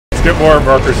Let's get more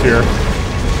markers here.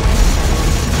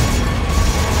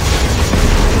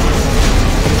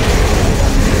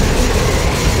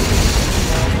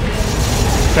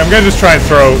 Okay, I'm gonna just try and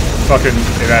throw fucking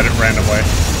it at it randomly.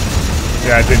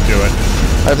 Yeah, I didn't do it.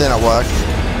 Everything at work.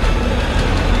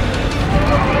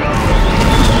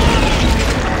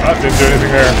 Oh, didn't do anything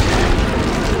there.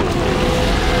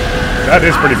 That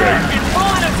is pretty big. It's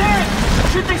pulling us in!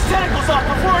 Shoot these tentacles off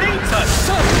before it eats us!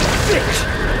 Son of a bitch!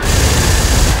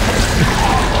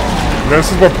 This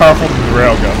is more powerful than the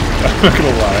railgun. I'm not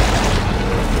gonna lie.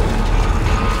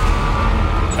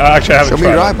 Actually, I haven't tried. Show me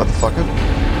your eye, motherfucker.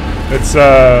 It's,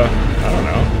 I don't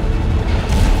know.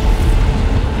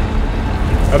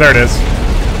 Oh, there it is.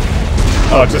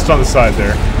 Oh, just on the side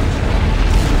there.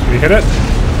 Can you hit it?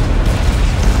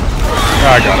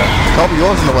 Oh, I got it. Oh,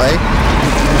 yours in the way.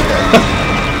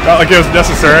 Not like it was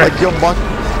necessary. Like your walk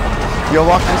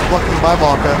is blocking my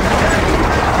marker.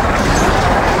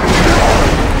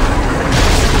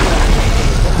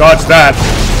 Dodge that.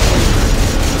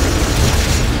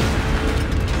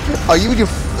 Oh, you and your...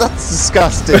 That's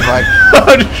disgusting, Mike.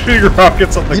 I'm just shooting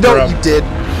rockets on the You know ground. what you did?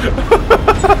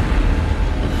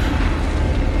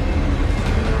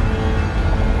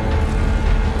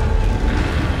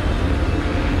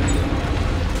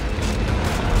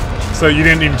 So you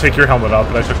didn't even take your helmet off,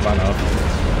 but I took mine off.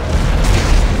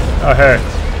 Oh, hey.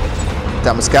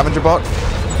 Damn a scavenger bot.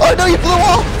 Oh, no, you flew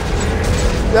off!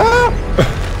 Yeah!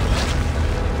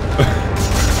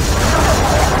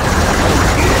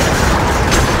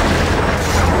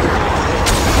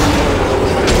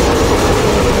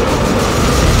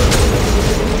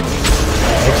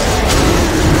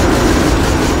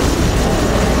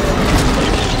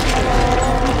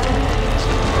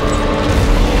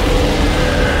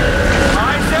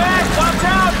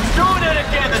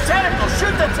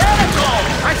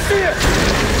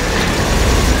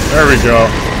 There we go.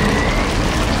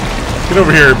 Get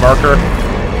over here, marker.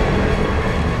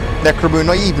 Necromoon,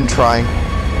 not even trying.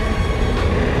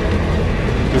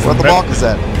 What the marker's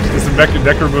at? Does the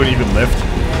Necromoon even lift?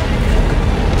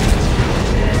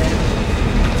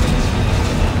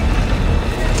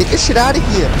 Get your shit out of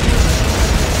here.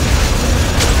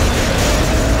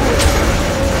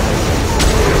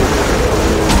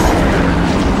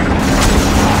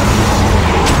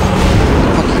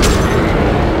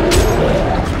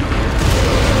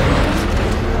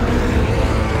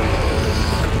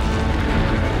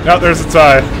 No, there's its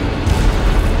eye.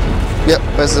 Yep,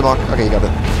 where's the mark? Okay, you got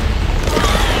it.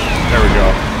 There we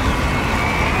go.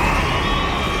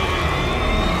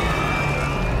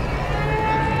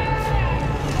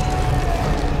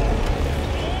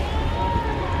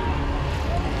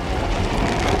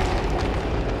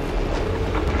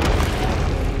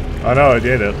 Oh no, I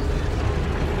did it.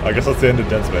 I guess that's the end of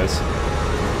Dead Space.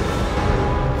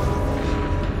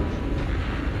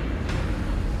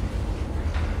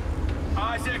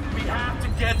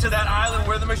 To that island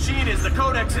where the machine is. The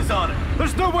codex is on it.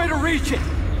 There's no way to reach it.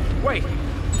 Wait,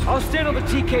 I'll stand on the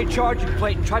TK charging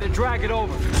plate and try to drag it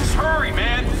over. Just hurry,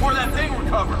 man, before that thing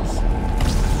recovers.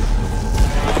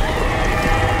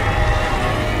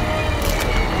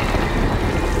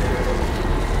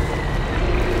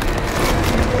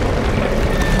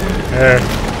 Hey.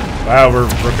 Wow, we're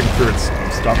ripping through its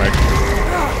stomach.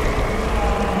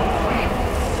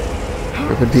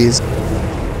 Rip in peace.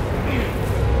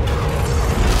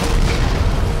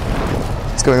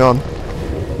 What's going on?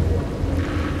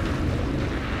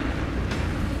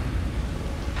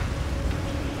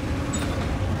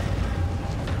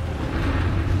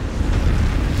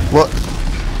 What?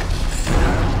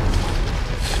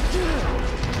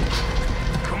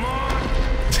 Come on.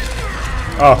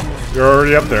 Oh, you're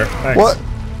already up there. Thanks. What?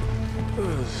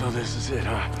 So this is it,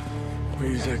 huh? We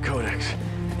use that codex.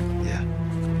 Yeah.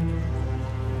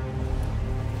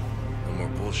 No more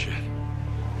bullshit.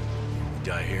 We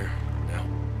die here. Now.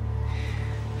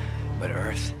 But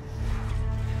Earth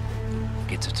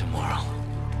gets it tomorrow.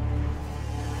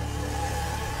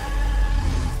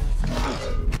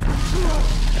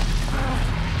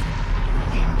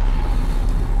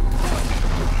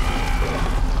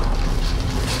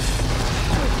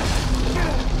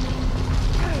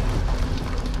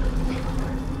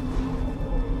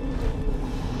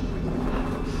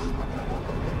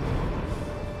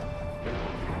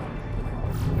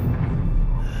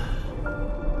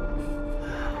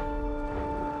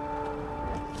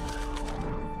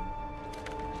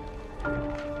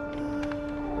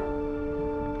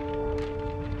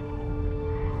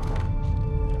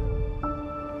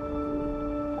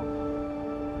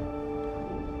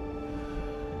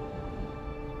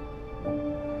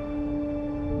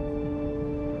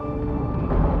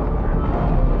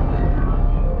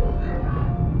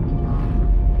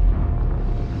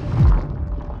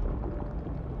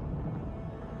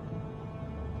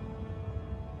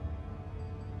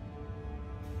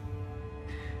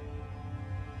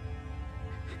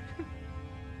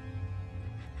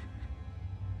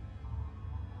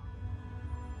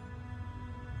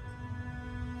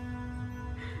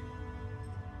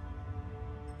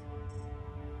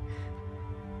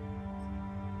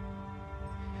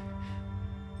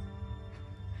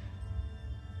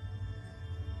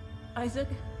 Isaac?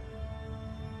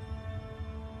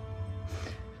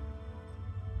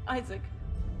 Isaac?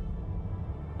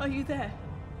 Are you there?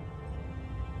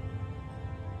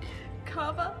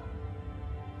 Carver?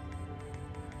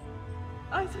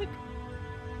 Isaac?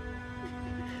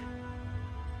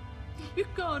 You're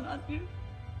gone, aren't you?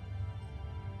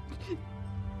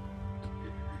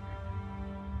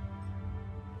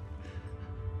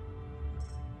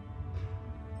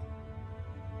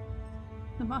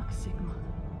 The Mark signal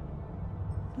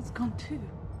has gone too.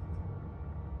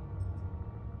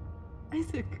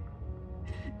 Isaac,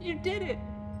 you did it.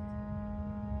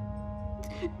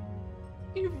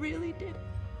 You really did it.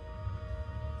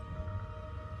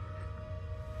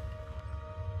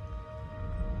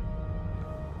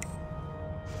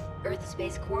 Earth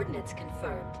space coordinates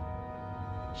confirmed.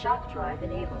 Shock drive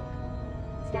enabled.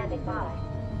 Standing by.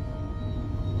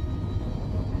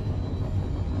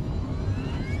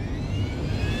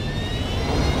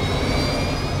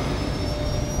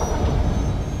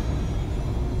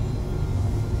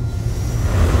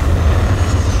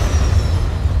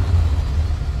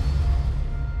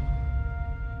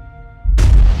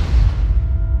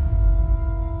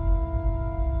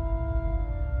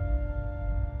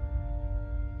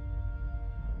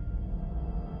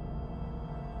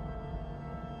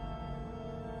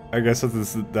 I guess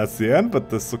that's the end, but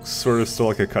this looks sort of still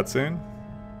like a cutscene.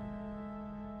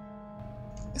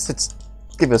 It's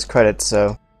give us credit,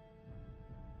 so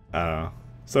I don't know.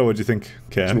 So what'd you think,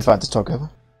 Ken? should be fine to talk over.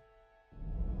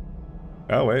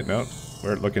 Oh wait, no.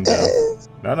 We're looking down.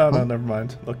 No, never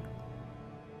mind. Look.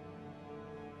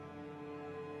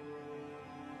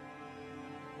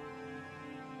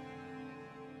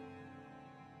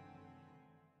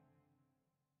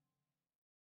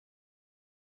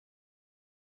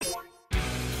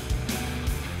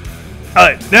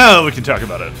 Alright, now we can talk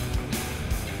about it.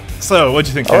 So, what'd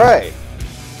you think, Ken? Alright.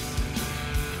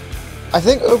 I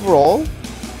think overall,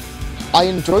 I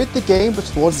enjoyed the game, but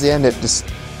towards the end it just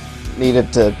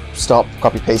needed to stop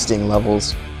copy-pasting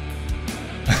levels.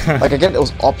 Like, I get it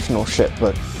was optional shit,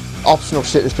 but optional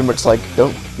shit is pretty much like,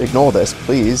 don't ignore this,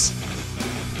 please.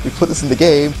 We put this in the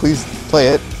game, please play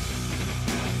it.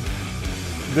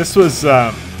 This was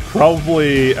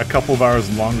probably a couple of hours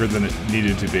longer than it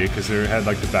needed to be, because they had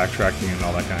like the backtracking and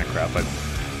all that kind of crap. I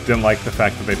didn't like the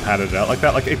fact that they padded it out like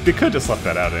that. Like, they could have just left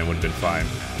that out and it would have been fine.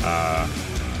 I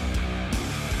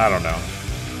don't know.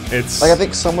 It's like, I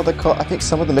think some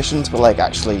of the missions were like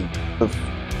actually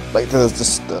like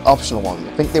the optional one.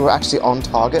 I think they were actually on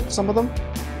target, some of them.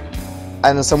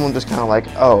 And then someone just kind of like,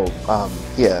 oh,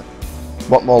 here,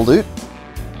 want more loot?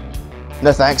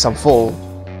 No thanks, I'm full.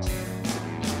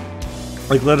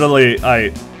 like literally,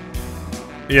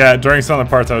 yeah, during some of the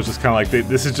parts I was just kind of like,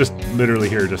 this is just literally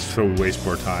here just so we waste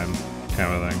more time,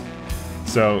 kind of a thing.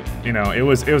 So, you know, it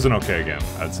was an okay game,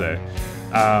 I'd say.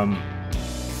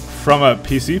 From a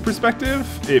PC perspective,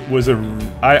 it was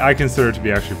I consider it to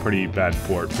be actually a pretty bad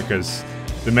port, because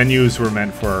the menus were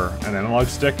meant for an analog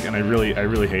stick, and I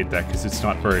really hate that, because it's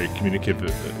not very communicative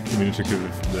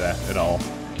at all.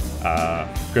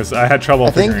 Because I had trouble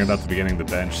figuring out the beginning of the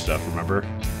bench stuff, remember?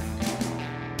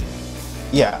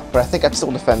 Yeah, but I think I'd still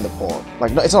defend the port.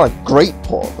 Like, it's not a great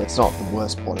port, but it's not the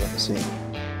worst port I've ever seen.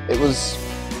 It was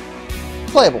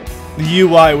playable. The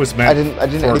UI was meant for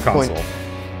a console. Point...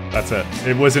 That's it.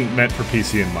 It wasn't meant for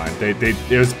PC in mind.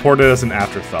 It was ported as an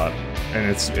afterthought, and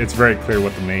it's very clear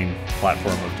what the main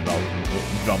platform of development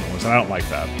was, and I don't like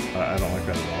that. I don't like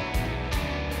that at all.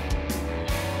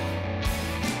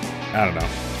 I don't know.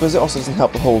 Because it also doesn't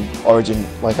help the whole Origin.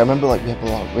 Like, I remember, like, we had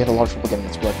a lot of trouble getting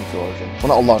this working through Origin. Well,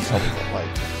 not a lot of trouble, but like,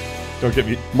 don't get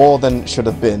me more than should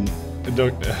have been.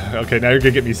 Okay, now you're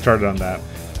gonna get me started on that.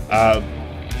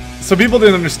 So people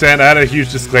didn't understand. I had a huge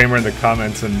disclaimer in the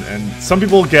comments, and some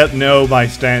people know my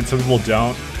stance, some people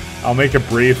don't. I'll make it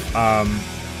brief.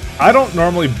 I don't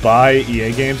normally buy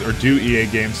EA games or do EA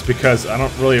games because I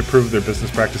don't really approve of their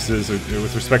business practices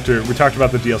with respect to. We talked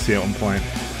about the DLC at one point.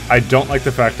 I don't like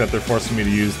the fact that they're forcing me to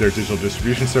use their digital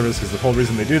distribution service, because the whole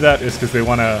reason they do that is because they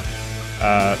want to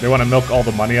milk all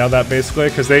the money out of that, basically,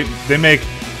 because they make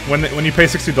when you pay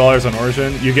 $60 on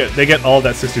Origin, they get all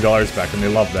that $60 back, and they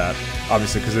love that,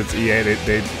 obviously, because it's EA.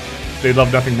 They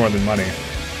love nothing more than money,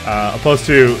 opposed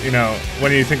to, you know,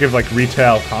 when you think of like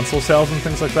retail console sales and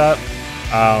things like that.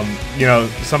 You know,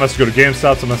 some has to go to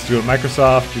GameStop, some has to go to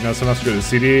Microsoft, you know, some has to go to the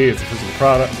CD, it's a physical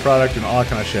product, and all that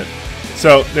kind of shit.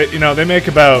 So, they make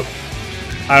about,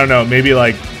 I don't know, maybe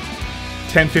like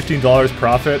 $10-15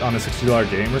 profit on a $60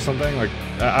 game or something. Like,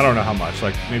 I don't know how much,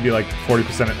 like maybe like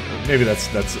 40%, maybe that's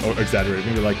exaggerated.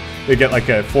 Maybe like they get like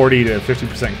a 40 to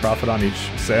 50% profit on each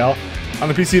sale. On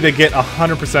the PC, they get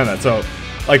 100% of that. So,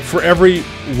 like for every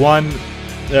one,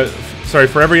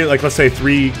 for every like let's say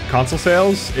 3 console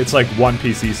sales, it's like 1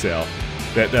 PC sale.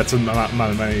 That's the amount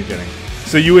of money you're getting.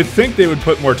 So you would think they would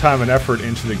put more time and effort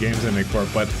into the games they make for it,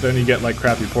 but then you get like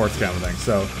crappy ports kind of thing.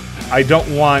 So I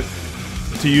don't want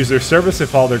to use their service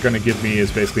if all they're going to give me is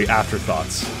basically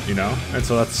afterthoughts, you know? And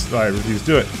so that's why I refuse to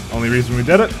do it. Only reason we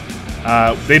did it,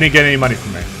 they didn't get any money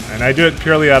from me. And I do it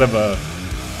purely out of a,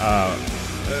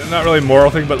 not really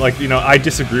moral thing, but like, you know, I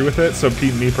disagree with it. So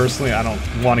me personally, I don't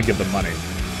want to give them money.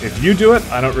 If you do it,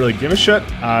 I don't really give a shit.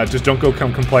 Just don't go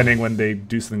come complaining when they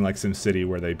do something like SimCity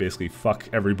where they basically fuck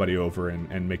everybody over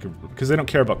and make it, because they don't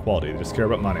care about quality, they just care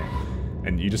about money.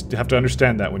 And you just have to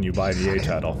understand that when you buy an EA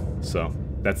title. So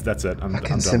that's it. I'm done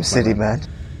with SimCity, man.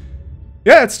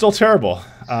 Yeah, it's still terrible.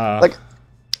 Like,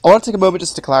 I want to take a moment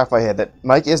just to clarify here that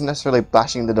Mike isn't necessarily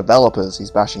bashing the developers; he's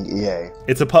bashing EA.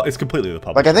 It's completely the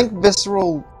public. Like, I think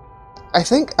Visceral, I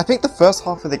think the first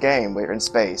half of the game where you're in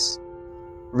space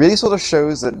really sort of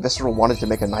shows that Visceral wanted to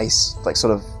make a nice, like,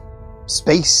 sort of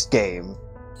space game.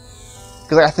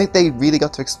 Because like, I think they really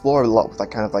got to explore a lot with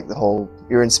that kind of like the whole,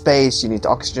 you're in space, you need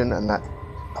oxygen, and that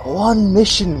one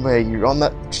mission where you're on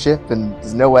that ship and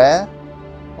there's no air.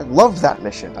 I loved that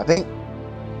mission. I think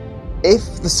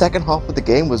if the second half of the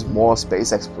game was more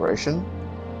space exploration,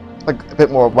 like a bit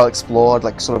more well explored,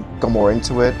 like sort of gone more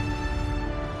into it,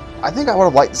 I think I would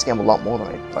have liked this game a lot more than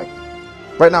I like.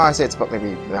 Right now I say it's about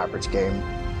maybe an average game.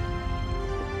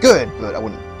 Good, but I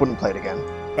wouldn't play it again.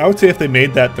 I would say if they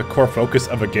made that the core focus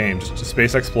of a game, just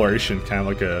space exploration, kind of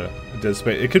like a Dead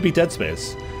Space. It could be Dead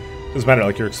Space. Doesn't matter,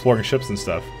 like you're exploring ships and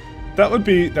stuff. That would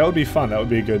be fun. That would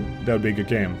be a good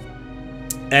game.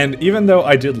 And even though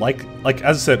I did like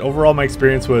as I said, overall my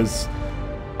experience was,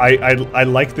 I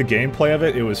liked the gameplay of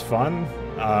it. It was fun.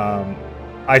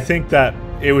 I think that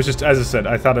it was just, as I said,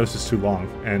 I thought it was just too long.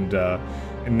 And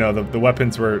no, the weapon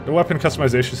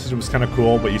customization system was kind of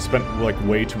cool, but you spent like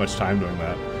way too much time doing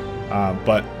that.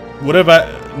 But would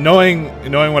have knowing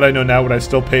what I know now, would I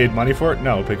still paid money for it?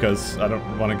 No, because I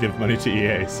don't want to give money to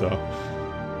EA. So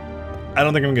I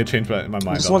don't think I'm gonna change my mind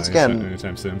just on once that again,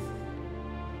 anytime soon.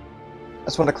 I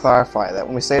just want to clarify that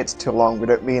when we say it's too long, we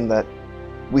don't mean that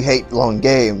we hate long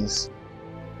games.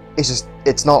 It's just,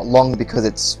 it's not long because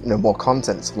it's, you know, more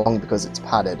content. It's long because it's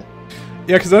padded.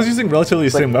 Yeah, because I was using relatively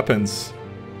the same weapons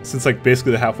since like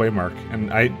basically the halfway mark,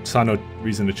 and I saw no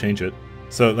reason to change it.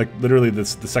 So like literally the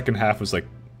second half was like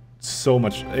so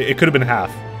much. It could have been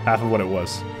half of what it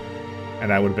was,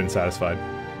 and I would have been satisfied.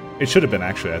 It should have been,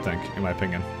 actually, I think, in my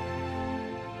opinion.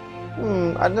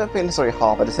 I don't think necessarily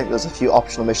half. I just think there's a few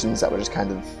optional missions that were just kind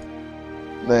of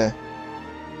meh.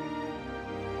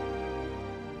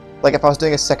 Like if I was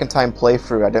doing a second time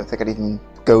playthrough, I don't think I'd even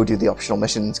go do the optional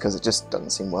missions because it just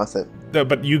doesn't seem worth it. No,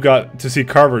 but you got to see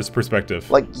Carver's perspective.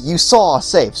 Like, you saw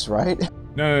safes, right?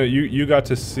 No, you got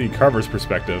to see Carver's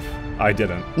perspective. I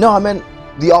didn't. No, I meant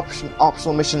the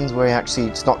optional missions where actually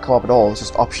it's not co-op at all, it's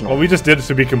just optional. Well, we just did it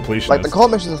to be completionists. Like, the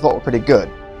co-op missions I thought were pretty good.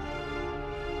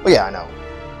 But yeah, I know.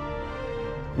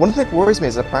 One thing that worries me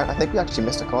is that I think we actually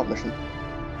missed a co-op mission.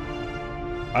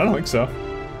 I don't think so.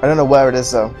 I don't know where it is,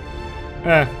 though.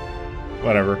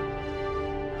 Whatever.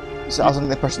 So I was under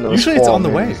the impression that it was usually it's on the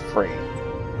way. Free.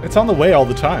 It's on the way all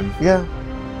the time. Yeah.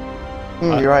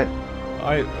 You're right.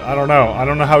 I don't know. I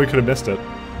don't know how we could have missed it.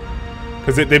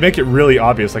 Because they make it really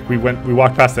obvious. Like we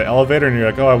walked past the elevator and you're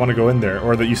like, oh, I want to go in there.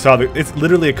 Or that you saw that it's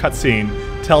literally a cutscene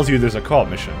tells you there's a co-op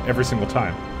mission every single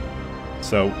time.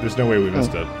 So there's no way we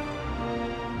missed it.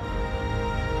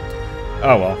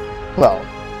 Oh well. Well.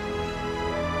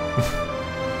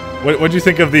 What'd you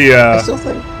think of the I still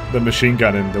think the machine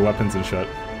gun and the weapons and shit?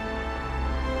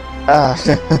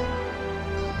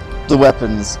 The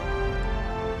weapons.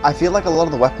 I feel like a lot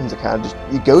of the weapons are kind of just,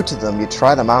 you go to them, you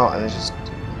try them out, and it's just,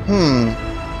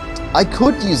 I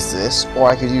could use this, or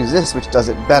I could use this, which does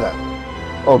it better.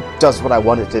 Or does what I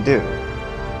want it to do.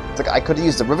 It's like, I could have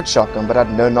used a rivet shotgun, but I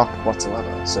had no knock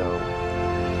whatsoever, so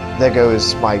there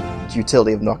goes my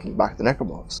utility of knocking back the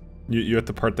necromorphs. You're at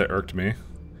the part that irked me.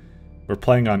 We're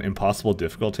playing on impossible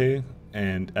difficulty,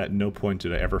 and at no point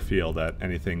did I ever feel that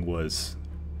anything was...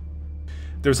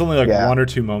 There was only like 1 or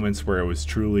 2 moments where it was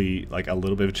truly like a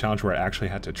little bit of a challenge where I actually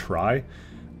had to try.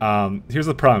 Here's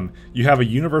the problem. You have a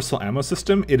universal ammo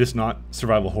system. It is not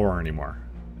survival horror anymore.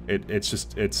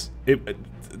 It's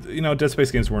you know, Dead Space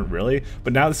games weren't really,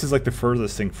 but now this is like the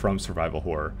furthest thing from survival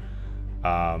horror.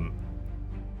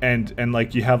 And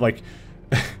like you have like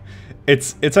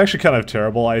it's actually kind of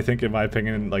terrible, I think, in my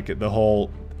opinion, like the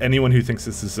whole anyone who thinks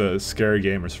this is a scary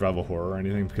game or survival horror or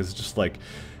anything, because it's just like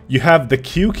you have the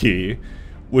Q key,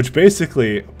 which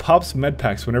basically pops med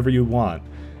packs whenever you want,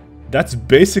 that's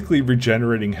basically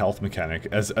regenerating health mechanic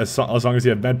as long as you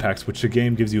have med packs, which the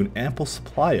game gives you an ample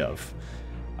supply of.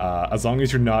 As long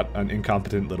as you're not an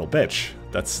incompetent little bitch.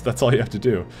 That's all you have to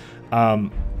do.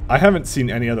 I haven't seen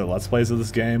any other Let's Plays of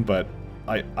this game, but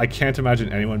I can't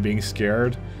imagine anyone being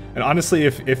scared. And honestly,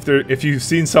 if you've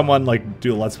seen someone like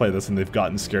do a Let's Play of this and they've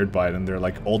gotten scared by it and they're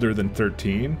like older than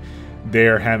 13,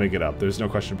 they're hamming it up. There's no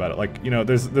question about it. Like, you know,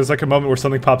 there's like a moment where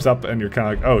something pops up and you're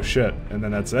kind of like, oh shit, and then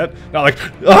that's it. Not like,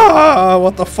 ah,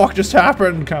 what the fuck just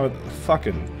happened? Kind of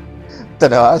fucking.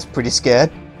 Don't know. I was pretty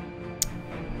scared.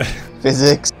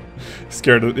 Physics.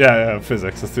 Scared of, yeah,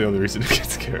 physics. That's the only reason to get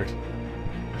scared.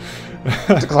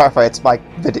 To clarify, it's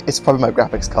probably my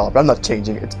graphics card, but I'm not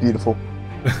changing it. It's beautiful.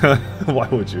 Why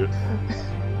would you?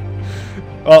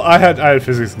 Well, I had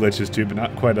physics glitches too, but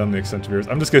not quite on the extent of yours.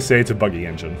 I'm just gonna say it's a buggy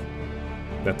engine.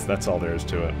 That's all there is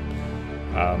to it.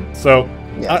 So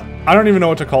yeah. I don't even know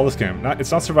what to call this game.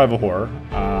 It's not survival horror.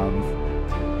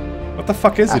 What the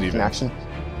fuck is it even? Action.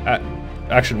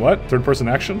 Action what? Third person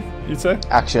action? You'd say?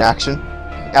 Action.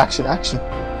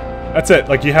 That's it.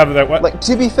 Like you have that what? Like,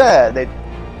 to be fair, they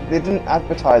didn't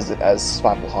advertise it as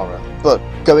survival horror, but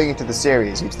going into the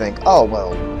series, you'd think, oh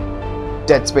well,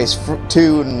 Dead Space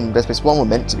 2 and Dead Space 1 were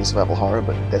meant to be survival horror,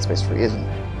 but Dead Space 3 isn't.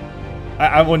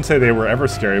 I wouldn't say they were ever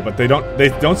scary, but they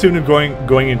don't seem to be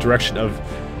going in direction of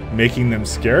making them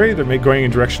scary. They're going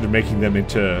in direction of making them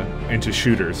into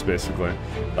shooters, basically.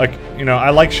 Like, you know,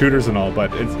 I like shooters and all,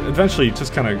 but it's eventually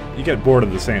just kind of you get bored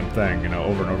of the same thing, you know,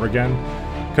 over and over again,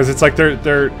 because it's like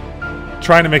they're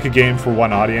trying to make a game for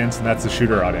one audience, and that's the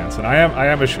shooter audience. And I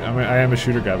am a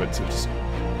shooter guy, but it's just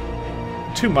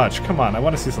too much. Come on, I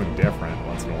want to see something different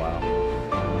once in a while.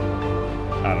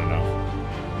 I don't know.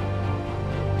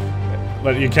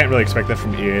 But you can't really expect that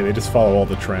from EA. They just follow all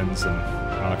the trends and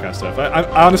all that kind of stuff. I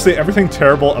honestly, everything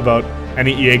terrible about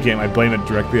any EA game, I blame it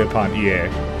directly upon EA.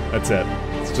 That's it.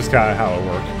 It's just kind of how it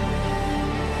works.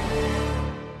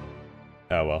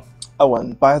 Oh well. Oh,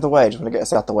 and by the way, I just want to get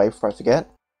this out the way before I forget.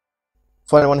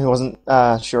 For anyone who wasn't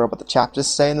sure about the chapters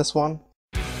say in this one,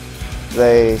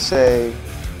 they say,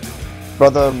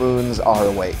 Brother Moons are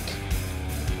awake.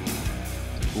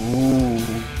 Ooh.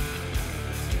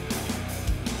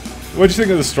 What'd you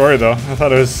think of the story, though? I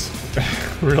thought it was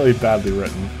really badly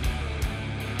written.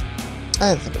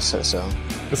 I think it was so-so.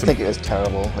 I think it was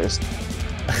terrible.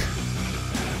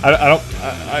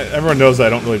 Everyone knows that I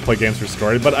don't really play games for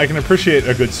story, but I can appreciate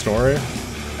a good story.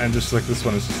 And just like this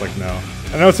one is just like, no.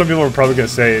 I know some people are probably going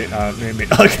to say, maybe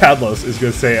like Hadlos is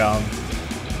going to say,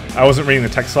 I wasn't reading the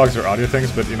text logs or audio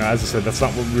things, but, you know, as I said, that's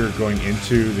not what we were going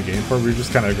into the game for. We were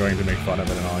just kind of going to make fun of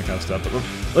it and all that kind of stuff. But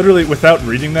literally, without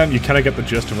reading them, you kind of get the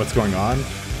gist of what's going on.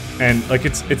 And, like,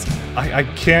 I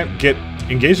can't get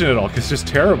engaged in it all, because it's just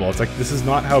terrible. It's like, this is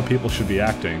not how people should be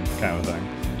acting, kind of thing.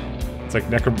 It's like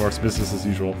Necromorph's business as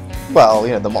usual. Well,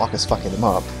 you know, the mock is fucking them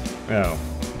up. Oh.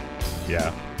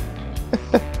 Yeah.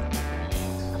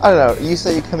 I don't know, you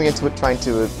say you're coming into it trying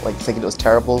to, like, thinking it was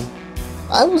terrible.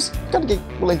 I was kind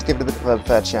of willing to give it a bit of a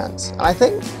fair chance. And I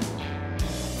think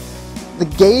the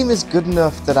game is good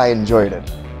enough that I enjoyed it.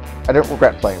 I don't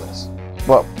regret playing this.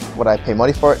 Well, would I pay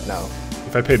money for it? No.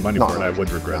 If I paid money for it, I would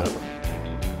regret it.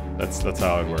 That's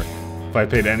how it would work. If I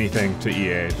paid anything to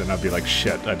EA, then I'd be like,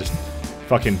 shit, I just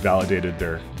fucking validated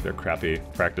their crappy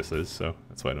practices, so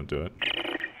that's why I don't do it.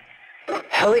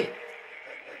 Ellie?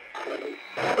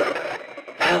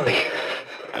 Ellie.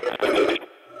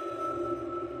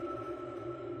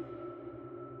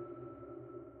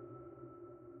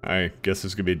 I guess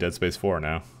there's gonna be Dead Space 4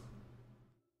 now.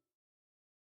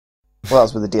 Well,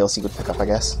 that's where the DLC would pick up, I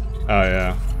guess. Oh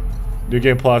yeah. New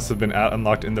Game Plus have been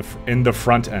unlocked in the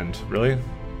front end. Really?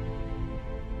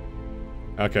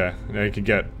 Okay. Now you can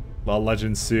get a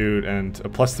Legend suit, and a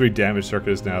 +3 damage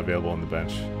circuit is now available on the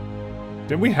bench.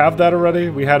 Didn't we have that already?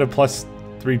 We had a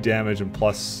 +3 damage and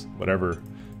plus whatever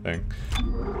thing.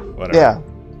 Whatever. Yeah.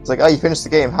 It's like, oh, you finished the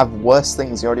game, have worse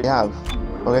things you already have.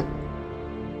 Okay.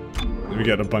 We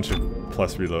get a bunch of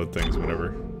plus reload things,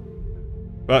 whatever.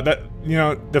 But that, you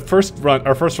know, our first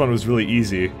run was really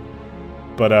easy.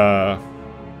 But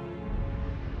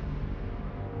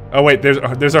oh wait, there's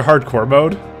a hardcore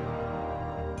mode.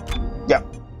 Yeah.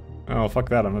 Oh fuck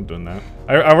that! I'm not doing that.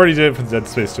 I already did it for Dead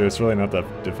Space 2. It's really not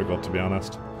that difficult, to be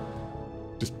honest.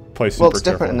 Just play super. Well, it's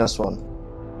different in this one.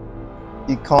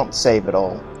 You can't save at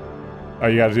all. Oh,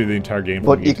 you gotta do the entire game.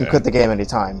 But you can quit the game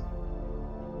anytime.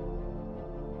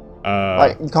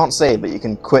 Like, you can't save, but you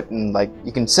can quit and, like,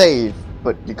 you can save,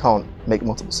 but you can't make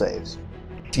multiple saves.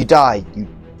 If you die, you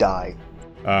die.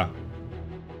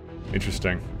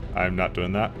 Interesting. I'm not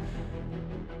doing that.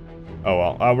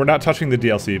 Oh well. We're not touching the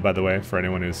DLC, by the way, for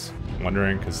anyone who's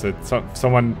wondering, because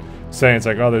someone saying it's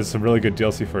like, oh, there's some really good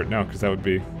DLC for it. No, because that would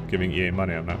be giving EA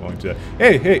money. I'm not willing to do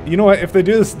that. Hey, you know what? If they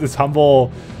do this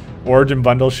humble Origin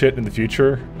bundle shit in the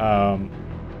future,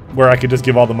 where I could just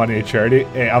give all the money to charity,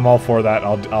 hey, I'm all for that.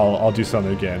 I'll do some of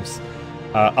their games.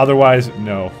 Otherwise,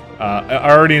 no. I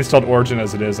already installed Origin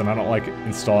as it is, and I don't like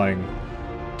installing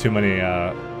too many.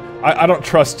 I don't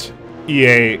trust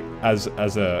EA as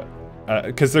a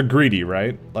because they're greedy,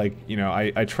 right? Like, you know,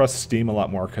 I trust Steam a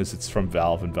lot more because it's from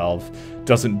Valve, and Valve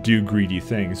doesn't do greedy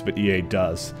things, but EA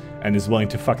does, and is willing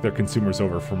to fuck their consumers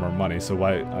over for more money. So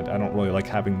why I don't really like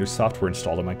having their software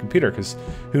installed on my computer, because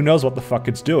who knows what the fuck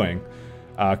it's doing.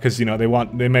 Because, you know, they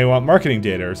may want marketing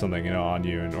data or something, you know, on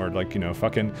you, or like, you know,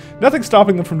 fucking nothing's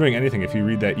stopping them from doing anything if you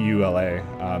read that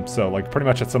EULA. So like pretty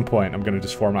much at some point I'm gonna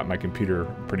just format my computer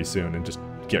pretty soon and just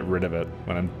get rid of it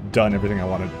when I'm done everything I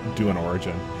want to do in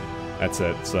Origin. That's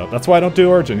it. So that's why I don't do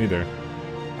Origin either.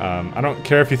 I don't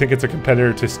care if you think it's a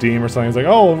competitor to Steam or something. It's like,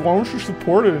 oh, why don't you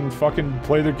support it and fucking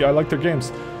play their? I like their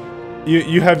games.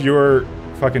 You have your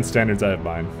fucking standards, I have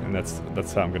mine, and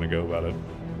that's how I'm gonna go about it.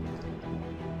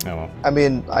 Oh well. I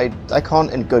mean, I can't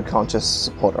in good conscience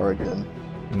support Origin.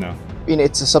 No. I mean,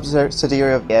 it's a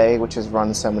subsidiary of EA, which has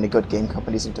run so many good game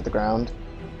companies into the ground.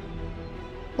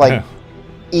 Like,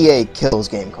 EA kills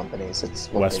game companies. It's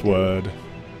what Westwood.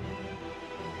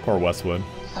 Poor Westwood.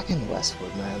 Fucking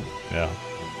Westwood, man. Yeah.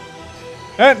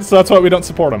 And so that's why we don't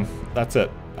support them. That's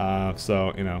it.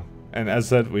 So, you know, and as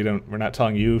said, we're not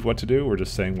telling you what to do. We're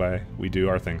just saying why we do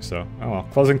our thing. So, oh well.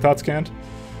 Closing thoughts, Canned?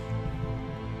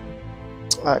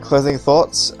 Closing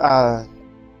thoughts.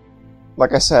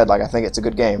 Like I said, like I think it's a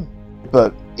good game,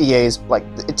 but EA's like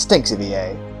it stinks of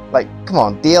EA. Like, come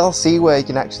on, DLC where you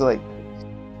can actually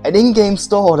an in-game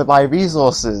store to buy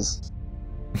resources.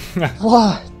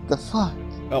 What the fuck?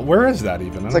 Where is that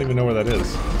even? I don't even know where that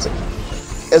is.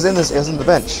 It's in the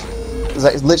bench.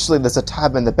 There's a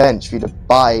tab in the bench for you to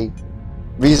buy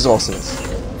resources.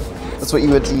 That's what you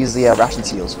would use the ration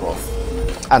seals for,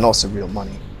 and also real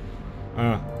money.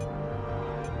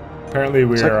 Apparently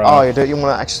we're. Like, oh, you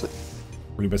want to actually?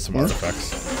 We missed some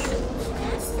artifacts.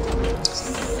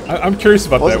 I'm curious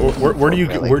about that. Where do you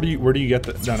get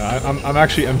that? No,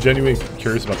 I'm genuinely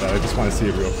curious about that. I just want to see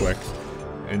it real quick,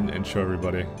 and show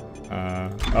everybody.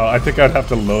 Oh, I think I'd have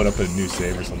to load up a new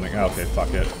save or something. Oh, okay, fuck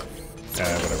it.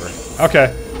 Yeah, whatever.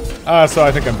 Okay. So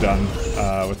I think I'm done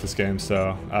with this game.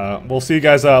 So we'll see you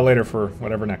guys later for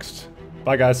whatever next.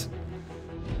 Bye, guys.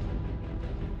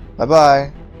 Bye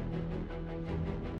bye.